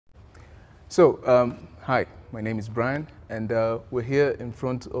Hi, my name is Brian, and we're here in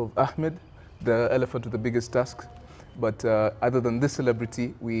front of Ahmed, the elephant with the biggest tusk. But other than this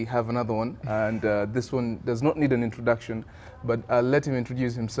celebrity, we have another one, and this one does not need an introduction, but I'll let him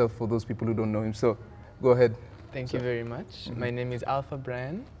introduce himself for those people who don't know him. So, go ahead. Thank you very much. My name is Alpha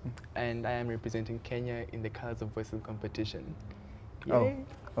Brian, and I am representing Kenya in the Colors of Voices competition. Yay. Oh,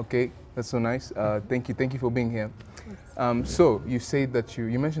 okay, that's so nice. Thank you for being here. So you said that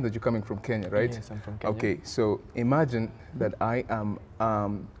you mentioned that you're coming from Kenya, right? Yes, I'm from Kenya. Okay, so imagine that I am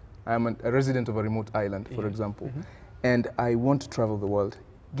a resident of a remote island, for example, and I want to travel the world.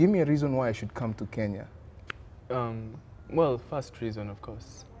 Give me a reason why I should come to Kenya. Well, first reason, of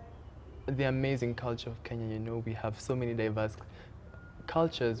course, the amazing culture of Kenya. You know, we have so many diverse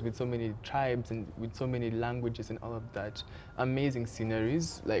cultures with so many tribes and with so many languages and all of that. Amazing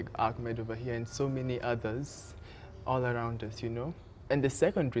sceneries like Ahmed over here and so many others all around us, you know. And the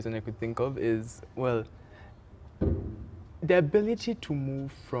second reason I could think of is, well, the ability to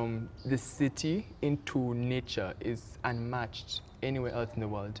move from the city into nature is unmatched anywhere else in the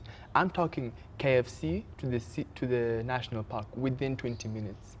world. I'm talking KFC to the national park within 20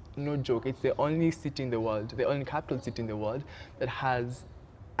 minutes. No joke, it's the only city in the world, the only capital city in the world that has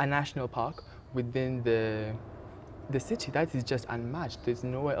a national park within the city. That is just unmatched. There's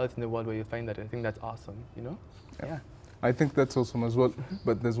nowhere else in the world where you find that. I think that's awesome, you know? Yeah. I think that's awesome as well,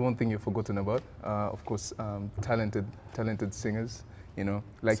 but there's one thing you've forgotten about. Of course, talented singers, you know,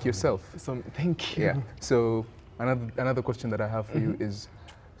 like yourself. Thank you. Yeah. So another question that I have for you is,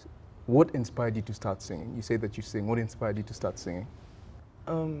 what inspired you to start singing? You say that you sing. What inspired you to start singing?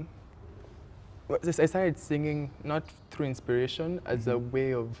 I started singing not through inspiration, as a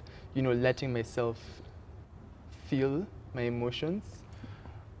way of, you know, letting myself feel my emotions.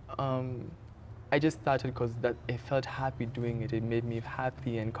 I just started because I felt happy doing it. It made me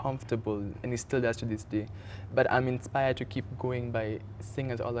happy and comfortable, and it still does to this day. But I'm inspired to keep going by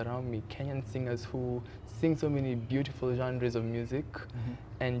singers all around me, Kenyan singers who sing so many beautiful genres of music,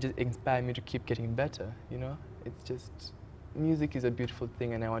 and just inspire me to keep getting better, you know? It's just, music is a beautiful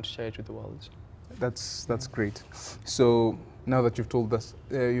thing, and I want to share it with the world. That's great. So now that you've told us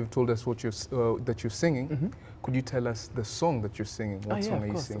what that you're singing, could you tell us the song that you're singing? What song are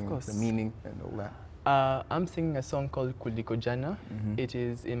you singing? The meaning and all that. I'm singing a song called Kuliko Jana. It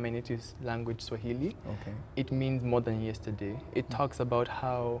is in my native language, Swahili. Okay. It means more than yesterday. It talks about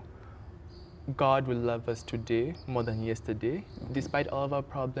how God will love us today more than yesterday. Despite all of our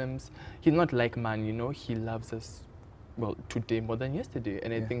problems, He's not like man, you know. He loves us, well, today more than yesterday.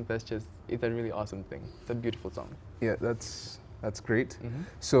 And I think it's a really awesome thing. It's a beautiful song. Yeah, that's great.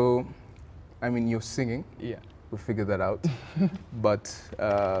 So, I mean, you're singing. Yeah. We figured that out. But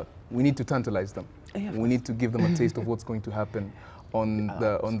we need to tantalize them. Yeah, we need to give them a taste of what's going to happen on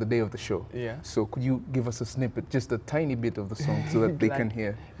the day of the show. Yeah. So could you give us a snippet, just a tiny bit of the song, so that they can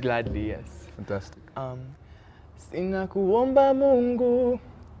hear? Gladly, yes. Fantastic. Sina kuomba Mungu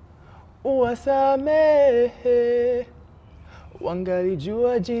uwasamehe,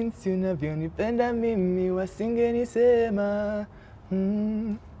 wangalijua jinsi unavyonipenda mimi wasingenisema.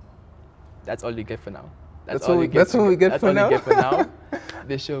 That's all you get for now. That's all we get for now.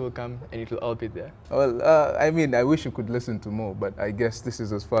 The show will come and it will all be there. Well, I mean, I wish you could listen to more, but I guess this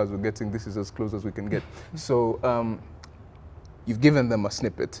is as far as we're getting. This is as close as we can get. So, you've given them a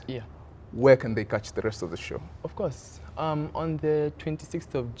snippet. Yeah. Where can they catch the rest of the show? Of course. On the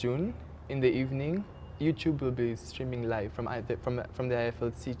 26th of June in the evening, YouTube will be streaming live from the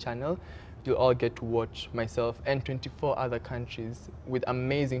IFLC channel. You'll all get to watch myself and 24 other countries with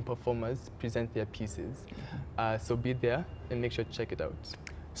amazing performers present their pieces. So be there and make sure to check it out.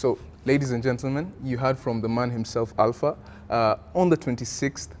 So, ladies and gentlemen, you heard from the man himself, Alpha. On the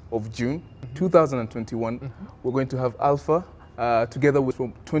 26th of June, 2021, we're going to have Alpha together with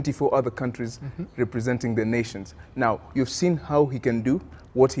 24 other countries representing their nations. Now, you've seen how he can do,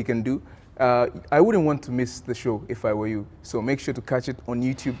 what he can do. I wouldn't want to miss the show if I were you. So make sure to catch it on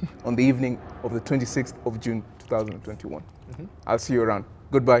YouTube on the evening of the 26th of June 2021. I'll see you around.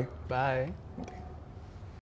 Goodbye. Bye.